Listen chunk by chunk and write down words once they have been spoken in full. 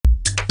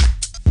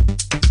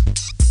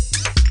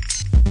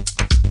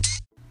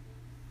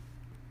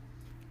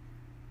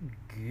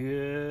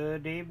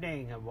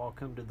evening and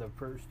welcome to the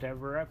first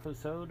ever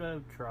episode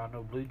of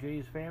Toronto Blue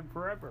Jays Fan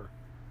Forever.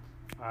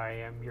 I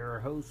am your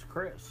host,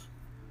 Chris.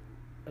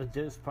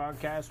 This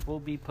podcast will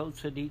be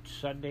posted each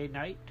Sunday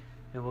night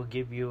and will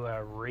give you a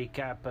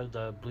recap of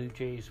the Blue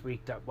Jays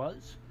week that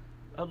was,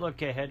 a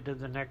look ahead to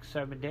the next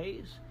 7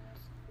 days,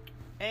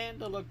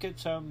 and a look at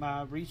some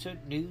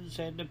recent news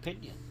and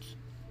opinions.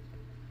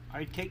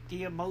 I take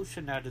the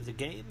emotion out of the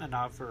game and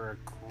offer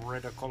a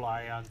critical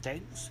eye on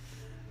things,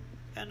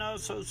 and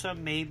also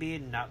some maybe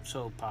not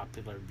so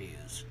popular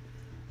views.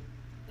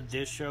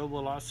 This show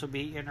will also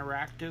be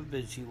interactive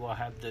as you will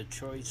have the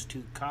choice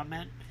to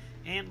comment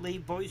and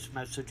leave voice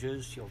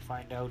messages. You'll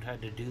find out how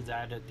to do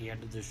that at the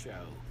end of the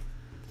show.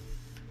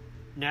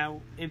 Now,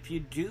 if you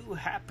do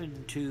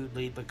happen to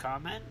leave a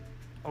comment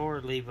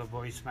or leave a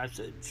voice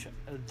message,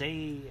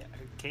 they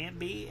can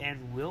be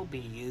and will be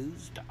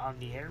used on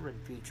the air in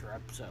future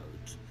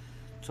episodes.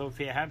 So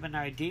if you have an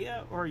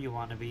idea or you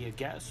want to be a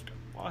guest,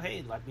 well,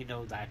 hey, let me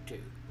know that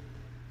too.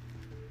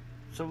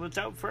 So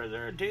without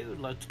further ado,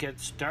 let's get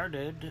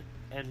started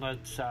and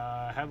let's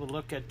have a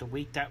look at the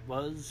week that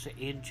was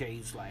in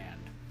Jays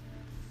land.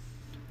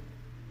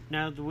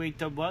 Now, the week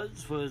that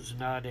was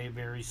not a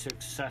very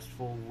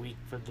successful week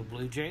for the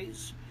Blue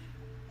Jays.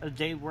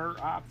 They were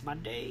off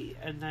Monday,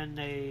 and then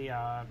they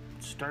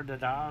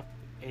started off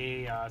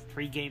a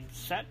 3-game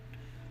set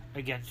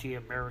against the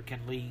American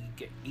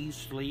League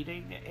East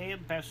leading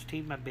and best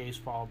team in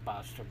baseball,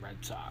 Boston Red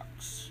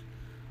Sox.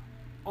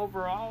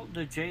 Overall,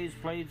 the Jays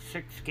played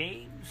 6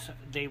 games.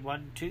 They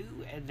won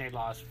 2 and they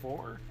lost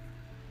 4.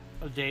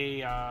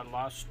 They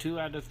lost 2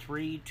 out of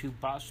 3 to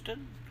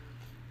Boston,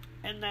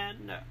 and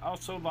then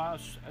also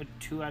lost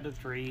 2 out of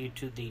 3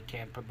 to the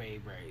Tampa Bay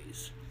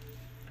Rays.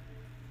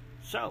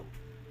 So,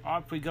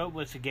 off we go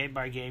with the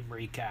game-by-game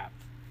recap.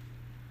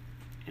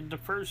 In the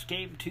first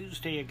game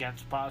Tuesday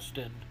against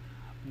Boston,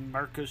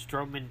 Marcus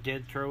Stroman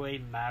did throw a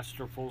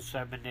masterful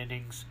 7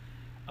 innings,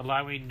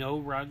 allowing no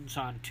runs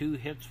on 2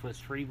 hits with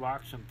 3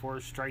 walks and 4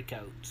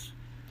 strikeouts.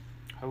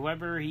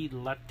 However, he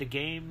left the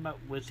game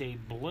with a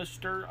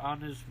blister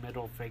on his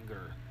middle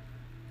finger.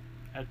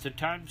 At the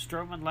time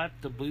Stroman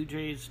left, the Blue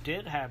Jays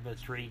did have a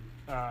 3-0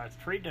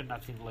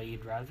 lead,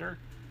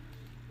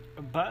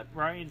 but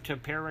Ryan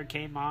Tepera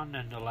came on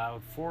and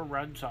allowed 4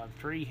 runs on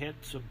 3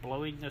 hits,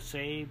 blowing the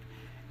save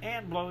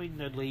and blowing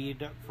the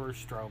lead for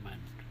Stroman.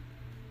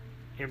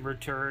 In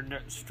return,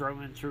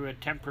 Stroman threw a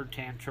temper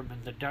tantrum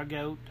in the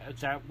dugout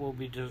that will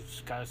be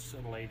discussed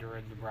later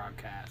in the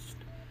broadcast.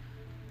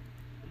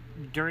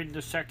 During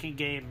the second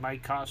game,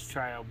 Mike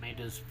Hochschild made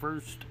his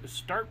first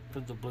start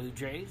for the Blue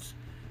Jays.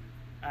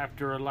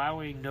 After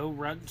allowing no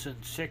runs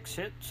and 6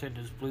 hits in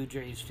his Blue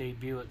Jays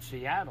debut at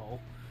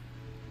Seattle,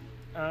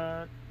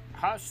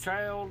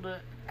 Hochschild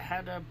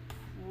had a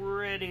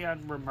pretty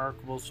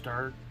unremarkable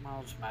start.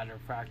 Well, as a matter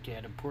of fact, he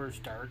had a poor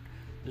start,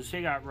 as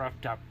he got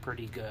roughed up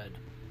pretty good.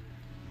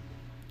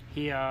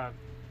 He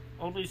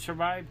only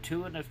survived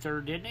 2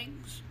 1/3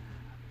 innings,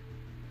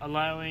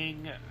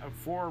 allowing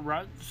 4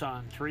 runs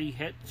on 3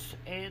 hits,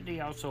 and he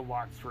also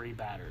walked 3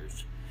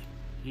 batters.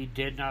 He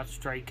did not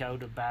strike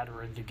out a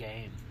batter in the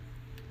game.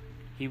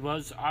 He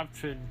was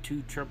optioned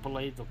to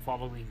AAA the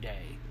following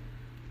day.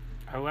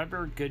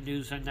 However, good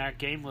news in that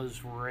game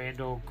was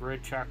Randal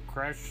Grichuk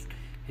crushed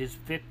his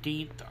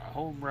 15th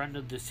home run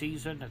of the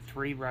season, a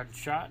 3-run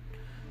shot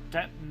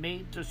that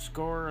made the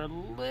score a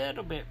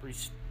little bit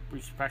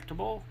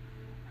respectable,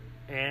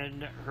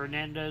 and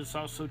Hernandez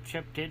also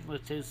chipped in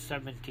with his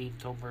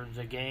 17th homer of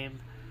the game.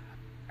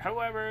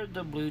 However,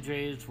 the Blue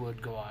Jays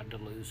would go on to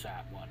lose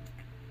that one.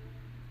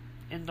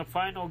 In the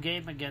final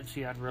game against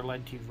the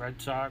unrelenting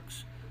Red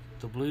Sox,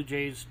 the Blue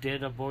Jays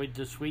did avoid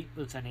the sweep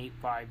with an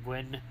 8-5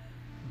 win,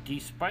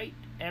 despite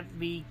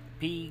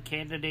MVP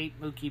candidate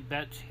Mookie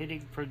Betts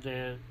hitting for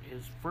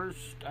his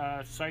first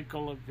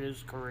cycle of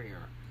his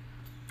career.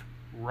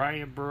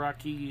 Ryan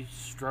Borucki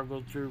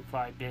struggled through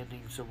 5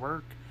 innings of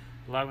work,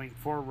 allowing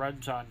 4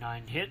 runs on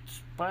 9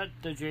 hits, but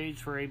the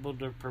Jays were able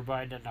to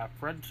provide enough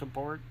run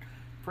support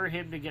for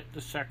him to get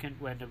the second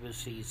win of his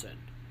season.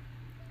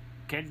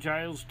 Ken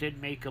Giles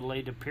did make a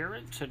late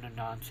appearance in a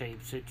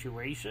non-save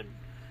situation,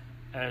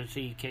 as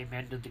he came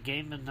into the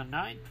game in the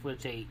 9th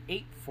with a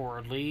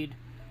 8-4 lead.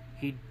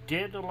 He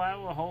did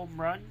allow a home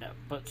run,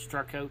 but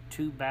struck out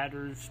 2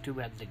 batters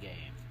to end the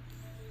game.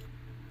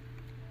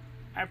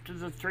 After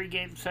the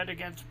 3-game set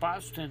against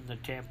Boston, the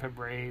Tampa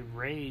Bay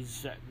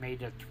Rays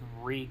made a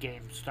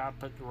 3-game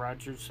stop at the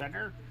Rogers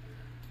Center.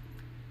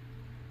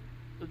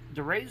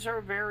 The Rays are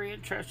a very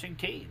interesting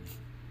team.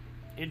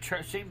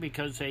 Interesting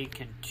because they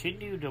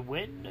continue to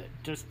win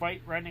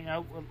despite running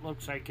out what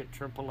looks like a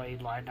AAA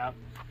lineup.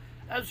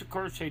 As of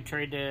course they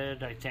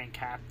traded, I think,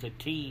 half the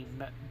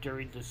team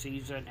during the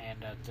season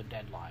and at the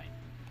deadline.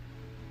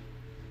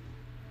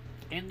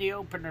 In the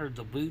opener,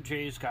 the Blue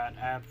Jays got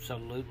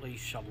absolutely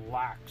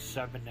shellacked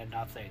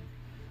 7-0.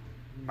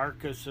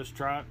 Marco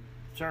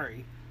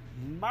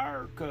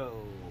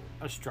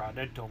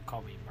Estrada, don't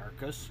call me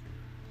Marcus.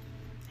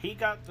 He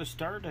got the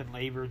start and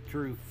labored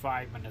through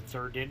 5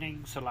 1/3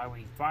 innings,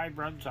 allowing 5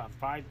 runs on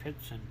 5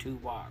 hits and 2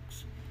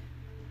 walks.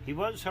 He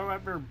was,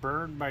 however,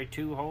 burned by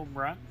 2 home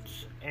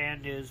runs,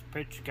 and his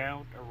pitch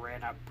count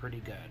ran up pretty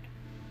good.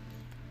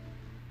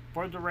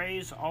 For the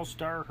Rays,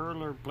 all-star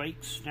hurler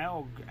Blake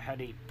Snell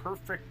had a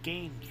perfect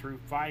game through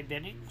 5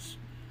 innings,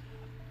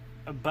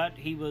 but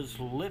he was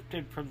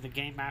lifted from the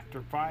game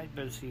after 5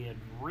 as he had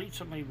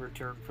recently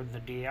returned from the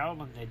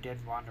DL and they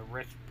didn't want to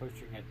risk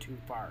pushing it too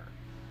far.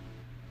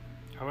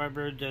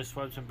 However, this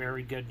wasn't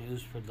very good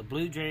news for the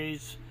Blue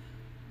Jays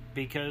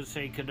because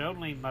they could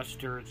only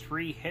muster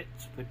 3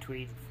 hits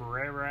between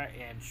Ferreira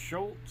and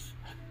Schultz.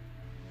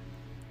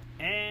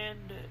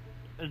 And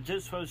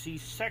this was the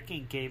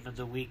second game of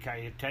the week I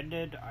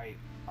attended. I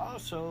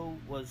also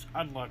was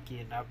unlucky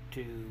enough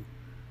to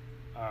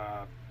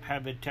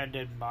have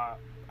attended my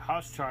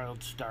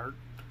Hochschild start,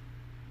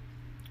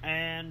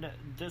 and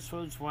this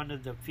was one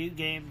of the few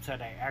games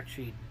that I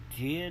actually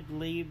did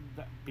leave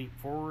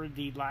before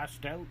the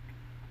last out.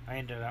 I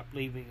ended up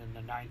leaving in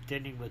the 9th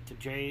inning with the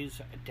Jays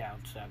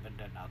down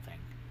 7-0.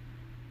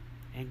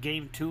 In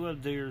Game 2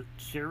 of their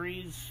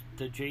series,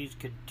 the Jays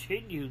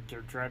continued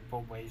their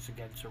dreadful ways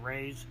against the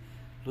Rays,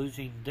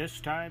 losing this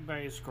time by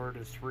a score of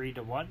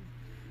 3-1,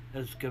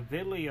 as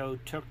Gaviglio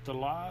took the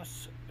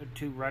loss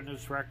to run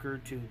his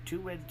record to 2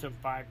 wins and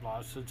 5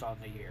 losses on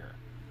the year.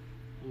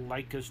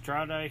 Like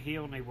Estrada, he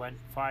only went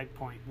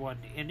 5.1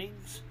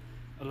 innings,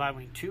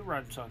 allowing 2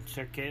 runs on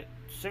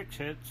 6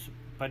 hits,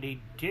 but he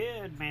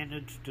did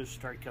manage to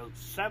strike out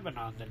 7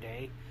 on the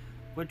day,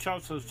 which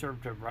also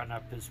served to run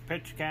up his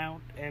pitch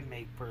count and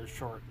make for a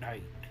short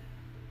night.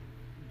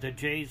 The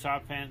Jays'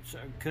 offense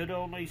could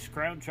only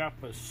scrounge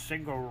up a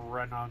single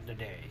run on the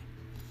day.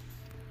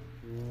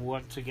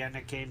 Once again,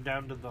 it came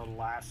down to the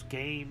last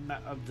game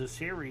of the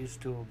series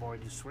to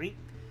avoid a sweep,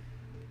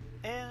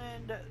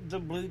 and the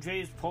Blue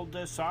Jays pulled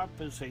this off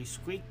as they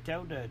squeaked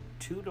out a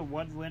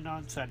 2-1 win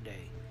on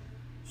Sunday.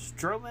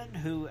 Stroman,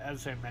 who,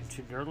 as I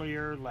mentioned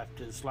earlier, left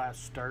his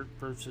last start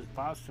versus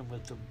Boston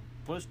with a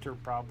blister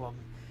problem,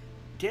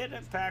 did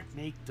in fact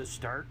make the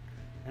start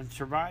and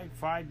survived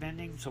 5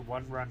 innings of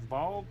 1-run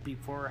ball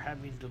before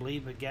having to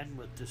leave again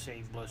with the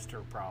same blister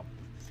problem.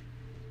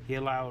 He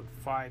allowed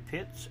 5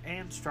 hits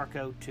and struck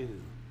out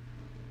 2.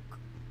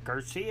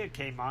 Garcia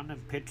came on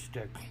and pitched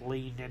a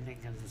clean inning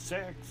in the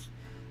 6th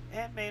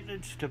and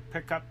managed to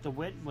pick up the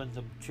win when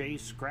the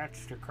Jays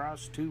scratched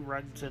across 2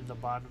 runs in the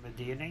bottom of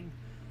the inning,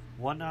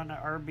 one on an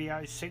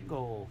RBI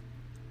single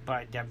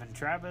by Devin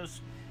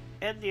Travis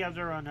and the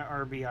other on an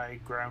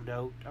RBI ground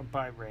out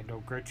by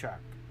Randall Grichuk.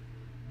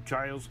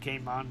 Giles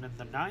came on in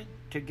the 9th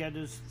to get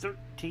his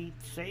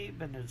 13th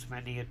save in as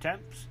many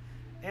attempts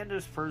and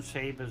his first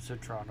save as a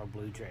Toronto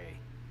Blue Jay.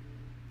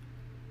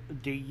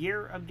 The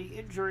year of the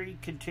injury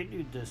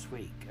continued this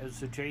week as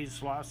the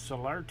Jays lost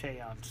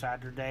Solarte on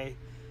Saturday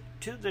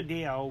to the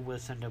DL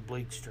with an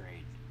oblique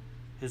strain.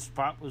 His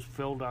spot was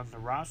filled on the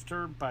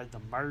roster by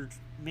the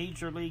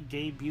Major League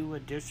debut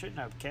addition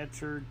of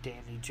catcher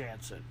Danny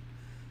Jansen,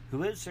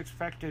 who is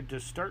expected to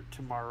start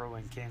tomorrow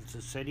in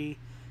Kansas City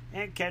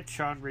and catch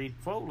Sean Reed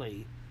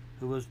Foley,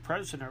 who was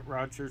present at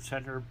Rogers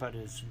Center but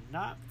is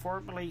not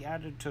formally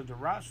added to the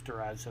roster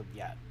as of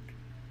yet.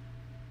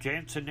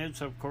 Jansen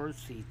is, of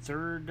course, the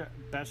 3rd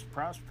best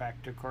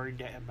prospect according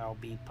to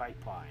MLB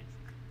Pipeline.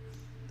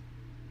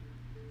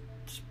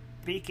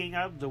 Speaking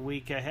of the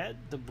week ahead,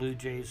 the Blue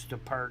Jays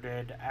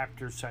departed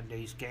after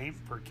Sunday's game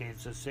for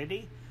Kansas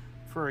City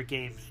for a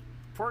game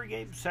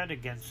set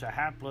against the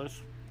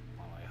hapless,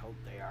 well, I hope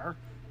they are,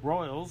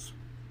 Royals.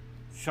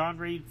 Sean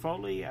Reed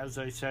Foley, as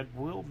I said,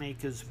 will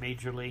make his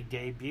Major League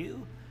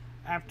debut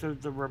after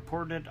the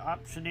reported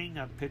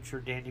optioning of pitcher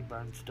Danny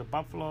Burns to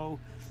Buffalo,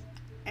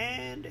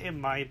 and,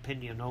 in my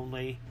opinion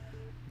only,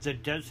 the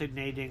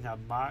designating of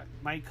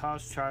Mike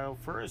Hochschild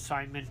for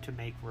assignment to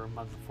make room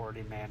on the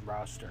 40-man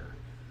roster.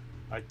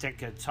 I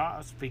think it's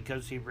Haas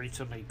because he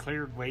recently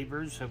cleared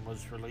waivers and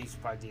was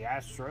released by the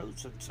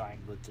Astros and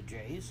signed with the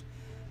Jays,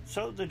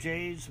 so the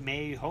Jays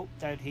may hope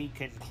that he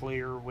can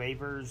clear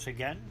waivers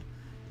again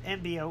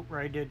and be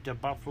outrighted to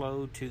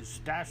Buffalo to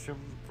stash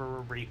him for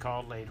a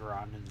recall later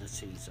on in the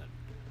season.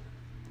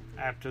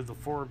 After the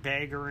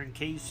 4-bagger in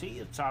KC,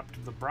 it's off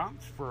to the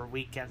Bronx for a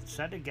weekend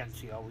set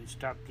against the always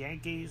tough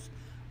Yankees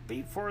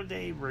before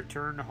they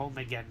return home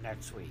again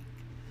next week.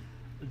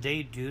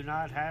 They do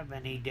not have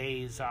any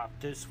days off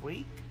this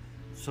week,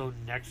 so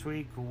next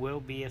week will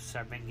be a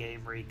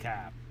 7-game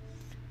recap.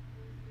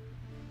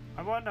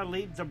 I want to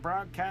leave the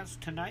broadcast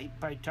tonight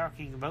by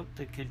talking about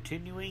the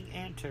continuing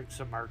antics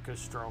of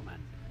Marcus Stroman.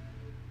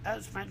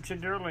 As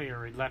mentioned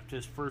earlier, he left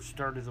his first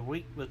start of the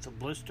week with a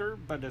blister,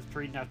 but a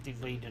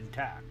 3-0 lead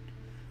intact,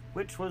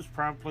 which was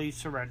promptly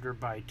surrendered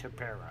by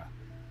Tepera.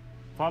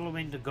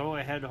 Following the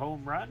go-ahead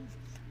home run,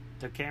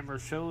 the camera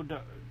showed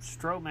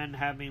Stroman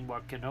having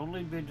what can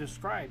only be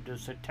described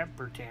as a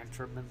temper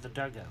tantrum in the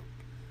dugout.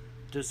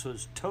 This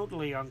was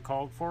totally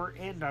uncalled for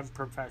and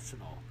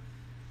unprofessional.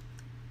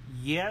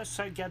 Yes,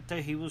 I get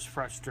that he was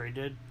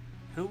frustrated.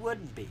 Who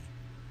wouldn't be?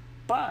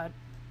 But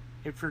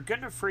if you're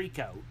going to freak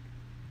out,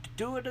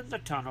 do it in the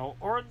tunnel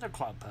or in the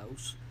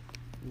clubhouse,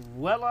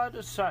 well out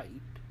of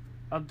sight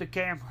of the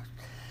cameras.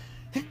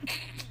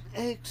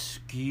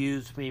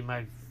 Excuse me,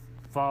 my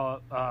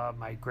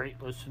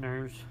great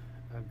listeners.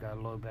 I've got a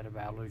little bit of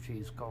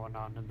allergies going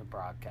on in the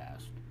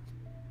broadcast.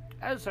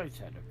 As I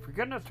said, if you're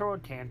going to throw a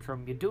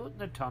tantrum, you do it in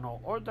the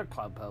tunnel or the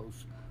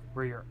clubhouse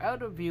where you're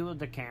out of view of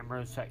the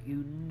cameras that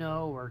you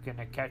know are going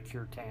to catch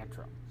your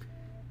tantrum.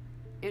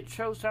 It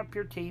shows up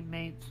your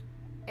teammates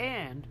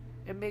and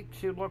it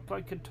makes you look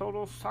like a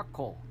total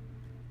suckhole.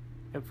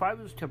 If I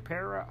was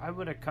Tepera, I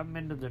would have come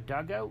into the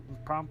dugout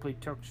and promptly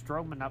took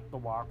Stroman up the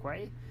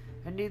walkway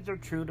and either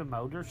chewed him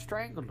out or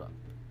strangled him.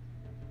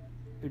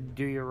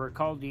 Do you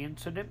recall the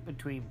incident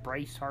between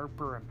Bryce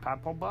Harper and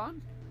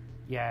Papelbon?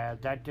 Yeah,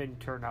 that didn't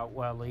turn out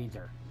well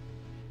either.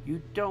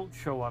 You don't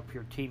show up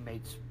your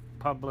teammates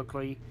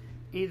publicly,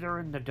 either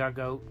in the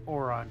dugout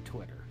or on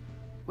Twitter.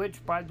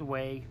 Which, by the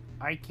way,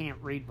 I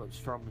can't read what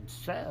Stroman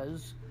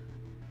says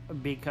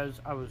because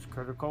I was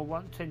critical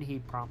once and he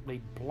promptly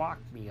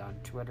blocked me on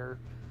Twitter,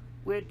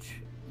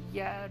 which,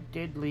 yeah,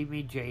 did leave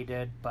me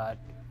jaded, but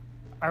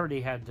I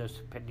already had this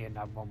opinion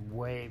of him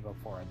way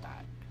before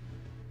that.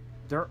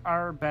 There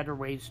are better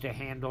ways to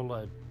handle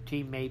a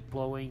teammate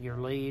blowing your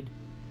lead,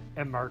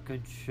 and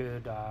Markin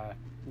should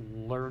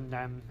learn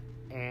them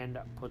and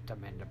put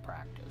them into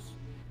practice.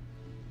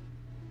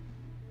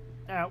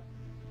 Now,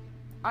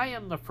 I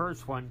am the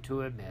first one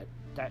to admit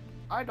that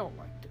I don't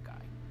like the guy.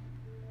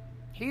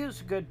 He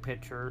is a good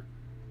pitcher,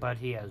 but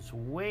he has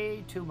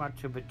way too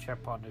much of a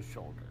chip on his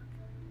shoulder.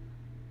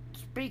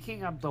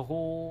 Speaking of the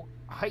whole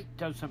height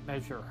doesn't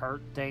measure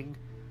heart thing,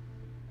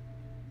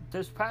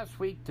 this past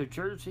week the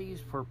jerseys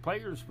for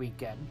Players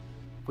Weekend,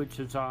 which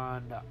is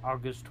on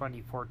August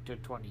 24th to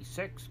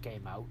 26th,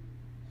 came out.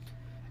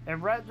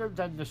 And rather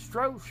than the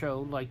Stroh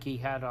show like he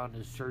had on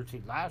his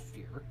jersey last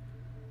year,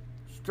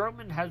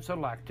 Stroman has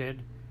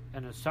elected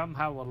and is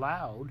somehow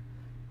allowed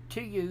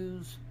to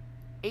use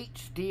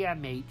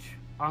HDMH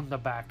on the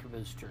back of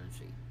his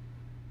jersey.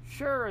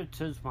 Sure, it's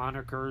his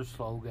moniker or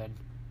slogan,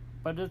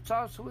 but it's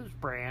also his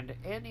brand,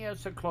 and he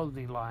has a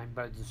clothing line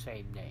by the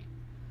same name.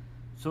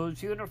 So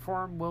his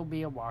uniform will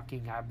be a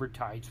walking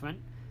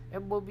advertisement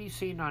and will be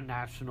seen on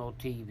national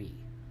TV.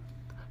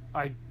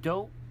 I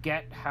don't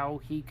get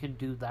how he can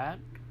do that,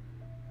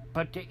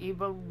 but to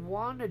even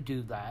want to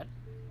do that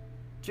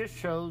just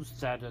shows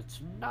that it's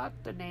not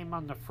the name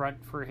on the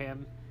front for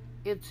him,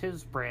 it's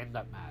his brand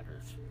that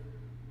matters.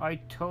 I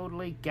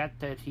totally get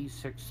that he's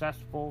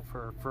successful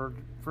for a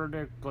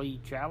vertically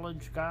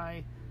challenged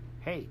guy.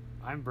 Hey,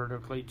 I'm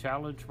vertically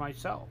challenged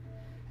myself.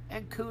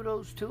 And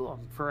kudos to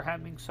him for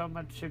having so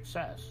much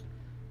success.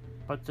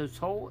 But this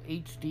whole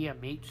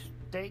HDMH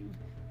thing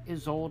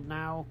is old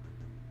now,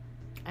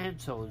 and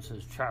so is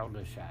his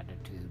childish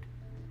attitude.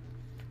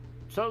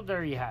 So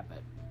there you have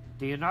it.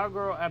 The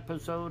inaugural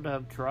episode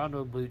of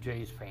Toronto Blue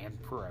Jays Fan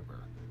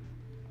Forever.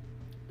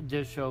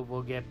 This show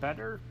will get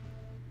better.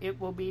 It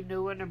will be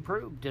new and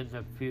improved in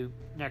the few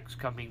next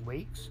coming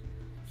weeks,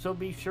 so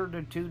be sure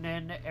to tune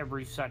in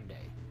every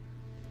Sunday.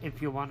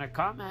 If you want to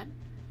comment,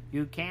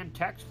 you can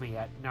text me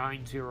at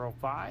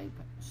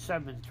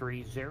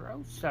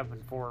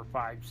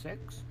 905-730-7456,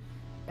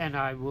 and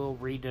I will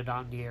read it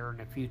on the air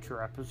in a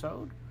future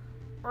episode.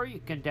 Or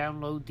you can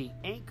download the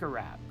Anchor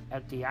app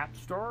at the App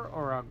Store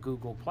or on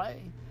Google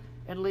Play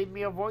and leave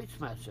me a voice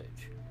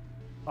message.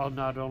 I'll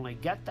not only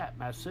get that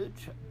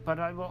message, but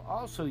I will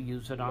also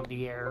use it on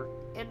the air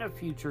in a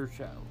future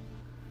show.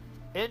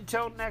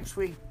 Until next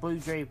week, Blue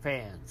Jay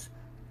fans,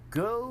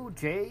 go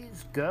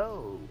Jays,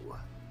 go!